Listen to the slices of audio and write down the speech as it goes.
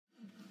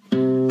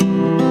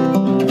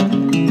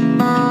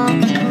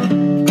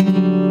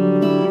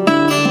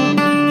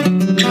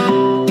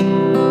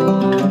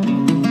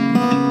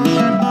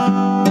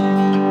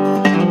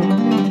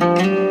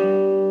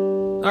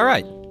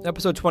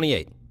episode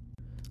 28.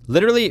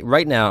 Literally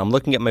right now, I'm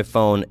looking at my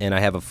phone and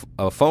I have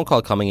a phone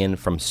call coming in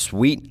from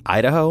Sweet,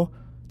 Idaho.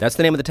 That's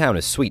the name of the town,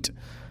 is Sweet.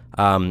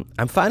 I'm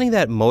finding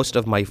that most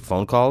of my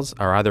phone calls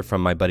are either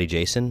from my buddy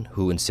Jason,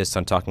 who insists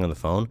on talking on the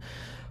phone,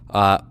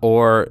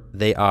 or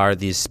they are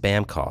these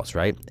spam calls,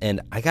 right?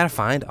 And I gotta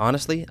find,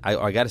 honestly,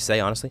 I gotta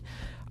say honestly,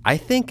 I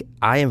think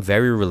I am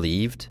very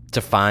relieved to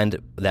find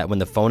that when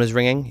the phone is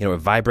ringing, it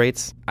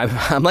vibrates.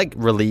 I'm like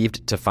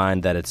relieved to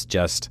find that it's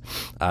just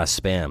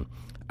spam.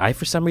 I,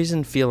 for some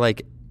reason, feel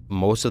like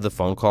most of the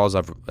phone calls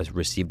I've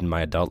received in my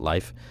adult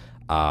life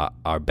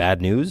are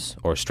bad news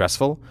or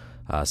stressful.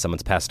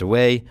 Someone's passed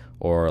away,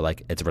 or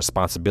like it's a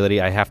responsibility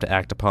I have to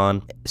act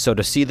upon. So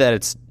to see that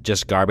it's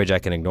just garbage I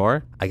can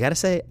ignore, I gotta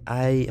say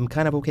I am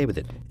kind of okay with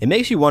it. It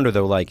makes you wonder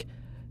though, like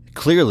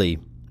clearly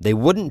they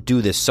wouldn't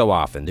do this so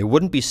often. There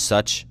wouldn't be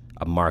such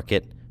a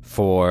market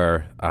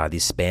for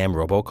these spam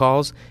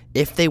robocalls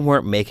if they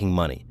weren't making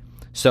money.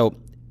 So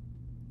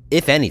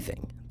if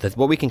anything,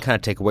 what we can kind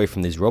of take away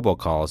from these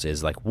robocalls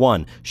is like,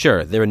 one,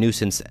 sure, they're a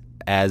nuisance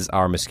as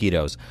are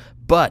mosquitoes,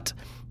 but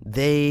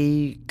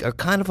they are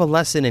kind of a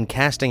lesson in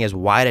casting as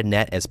wide a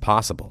net as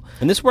possible.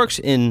 And this works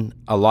in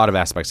a lot of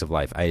aspects of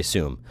life, I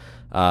assume.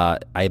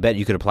 I bet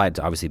you could apply it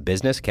to, obviously,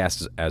 business,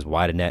 cast as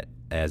wide a net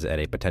as at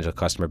a potential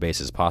customer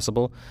base as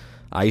possible.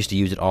 I used to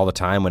use it all the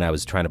time when I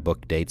was trying to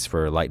book dates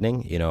for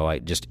Lightning. I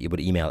would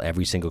email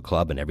every single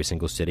club in every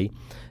single city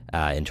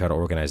and try to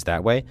organize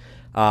that way.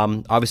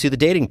 Obviously, the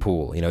dating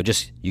pool,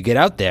 you get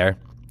out there,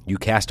 you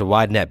cast a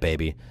wide net,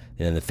 baby,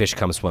 and then the fish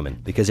come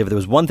swimming. Because if there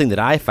was one thing that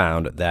I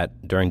found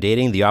that during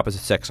dating the opposite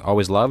sex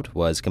always loved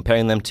was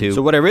comparing them to.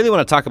 So what I really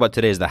want to talk about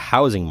today is the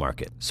housing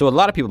market. So a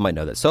lot of people might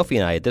know that Sophie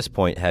and I at this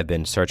point have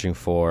been searching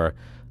for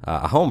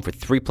a home for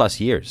 3+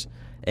 years.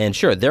 And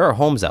sure, there are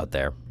homes out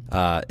there,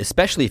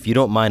 especially if you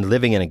don't mind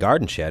living in a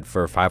garden shed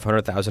for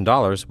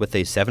 $500,000 with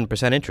a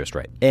 7% interest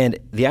rate. And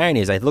the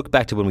irony is, I look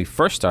back to when we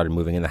first started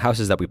moving, and the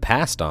houses that we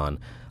passed on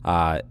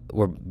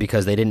were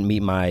because they didn't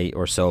meet my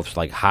or Soph's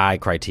like high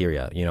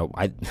criteria.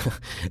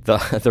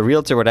 The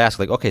realtor would ask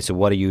like, okay, so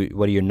what are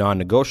your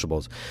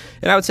non-negotiables?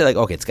 And I would say like,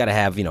 okay, it's got to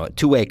have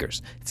 2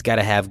 acres. It's got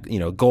to have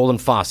golden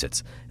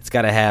faucets. It's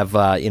got to have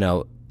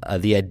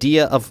the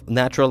idea of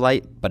natural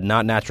light, but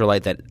not natural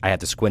light that I have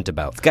to squint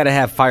about. It's got to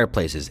have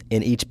fireplaces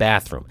in each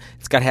bathroom.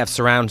 It's got to have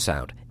surround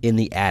sound in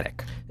the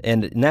attic.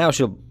 And now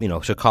she'll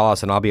call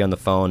us and I'll be on the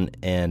phone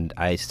and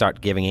I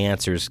start giving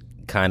answers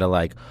kind of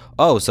like,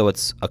 oh, so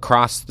it's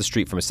across the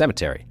street from a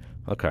cemetery.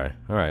 Okay,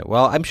 all right.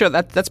 Well, I'm sure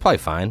that's probably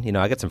fine.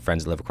 I got some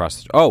friends that live across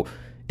the street. Oh,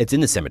 it's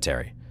in the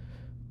cemetery.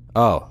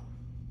 Oh,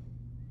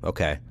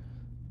 okay.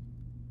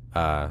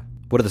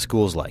 What are the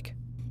schools like?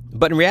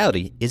 But in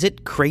reality, is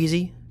it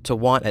crazy to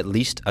want at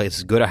least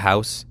as good a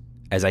house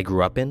as I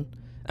grew up in?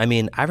 I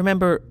mean, I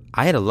remember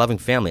I had a loving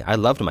family. I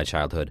loved my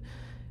childhood.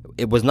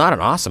 It was not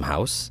an awesome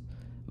house.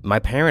 My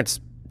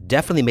parents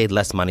definitely made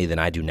less money than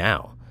I do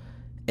now.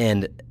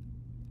 And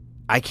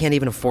I can't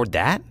even afford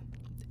that?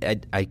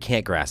 I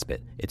can't grasp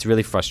it. It's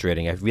really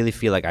frustrating. I really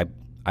feel like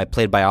I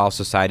played by all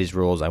society's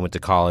rules. I went to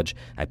college.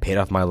 I paid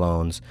off my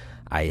loans.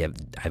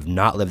 I've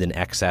not lived in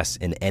excess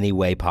in any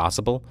way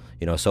possible.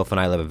 Sophie and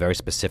I live a very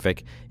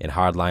specific and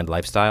hard-lined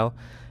lifestyle.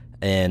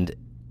 And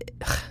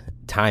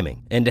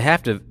timing. And to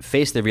have to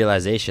face the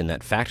realization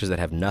that factors that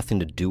have nothing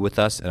to do with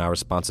us and our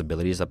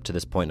responsibilities up to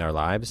this point in our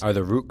lives are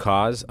the root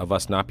cause of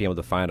us not being able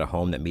to find a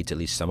home that meets at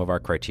least some of our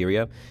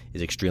criteria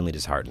is extremely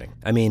disheartening.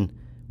 I mean,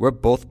 we're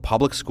both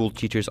public school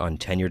teachers on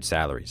tenured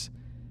salaries.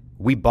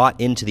 We bought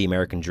into the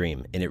American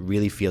dream, and it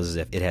really feels as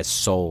if it has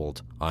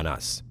sold on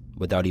us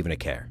without even a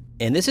care.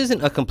 And this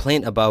isn't a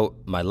complaint about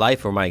my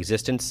life or my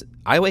existence.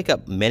 I wake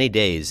up many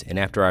days, and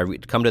after I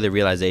come to the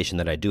realization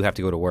that I do have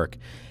to go to work,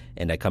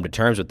 and I come to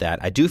terms with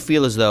that, I do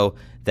feel as though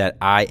that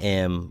I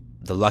am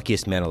the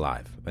luckiest man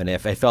alive. And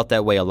if I felt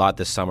that way a lot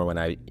this summer when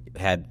I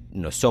had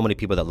so many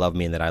people that love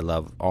me and that I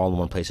love all in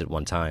one place at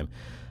one time,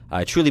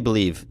 I truly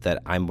believe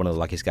that I'm one of the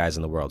luckiest guys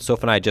in the world.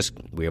 Sophie and I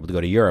we were able to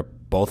go to Europe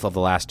both of the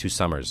last 2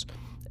 summers,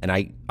 and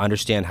I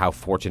understand how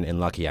fortunate and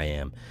lucky I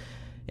am.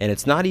 And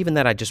it's not even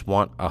that I just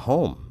want a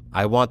home.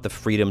 I want the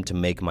freedom to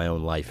make my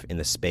own life in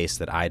the space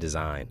that I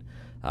design.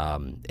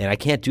 And I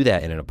can't do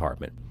that in an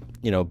apartment.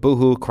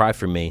 Boo-hoo, cry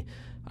for me.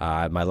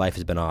 My life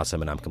has been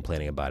awesome, and I'm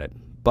complaining about it.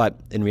 But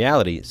in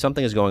reality,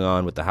 something is going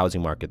on with the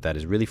housing market that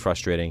is really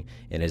frustrating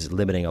and is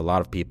limiting a lot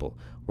of people.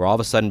 We're all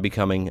of a sudden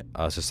becoming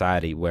a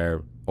society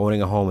where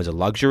owning a home is a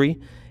luxury,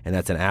 and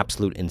that's an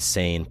absolute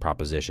insane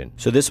proposition.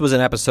 So this was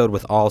an episode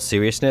with all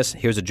seriousness.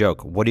 Here's a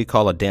joke. What do you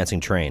call a dancing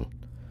train?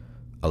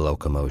 A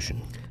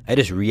locomotion. I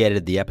just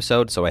re-edited the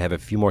episode, so I have a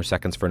few more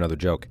seconds for another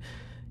joke.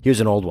 Here's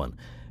an old one.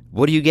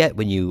 What do you get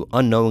when you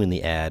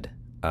unknowingly add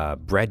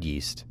bread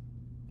yeast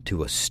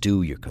to a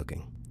stew you're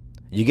cooking?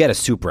 You get a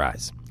soup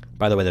rise.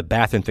 By the way, the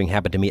bathroom thing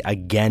happened to me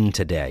again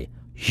today.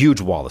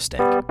 Huge wall of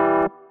stank.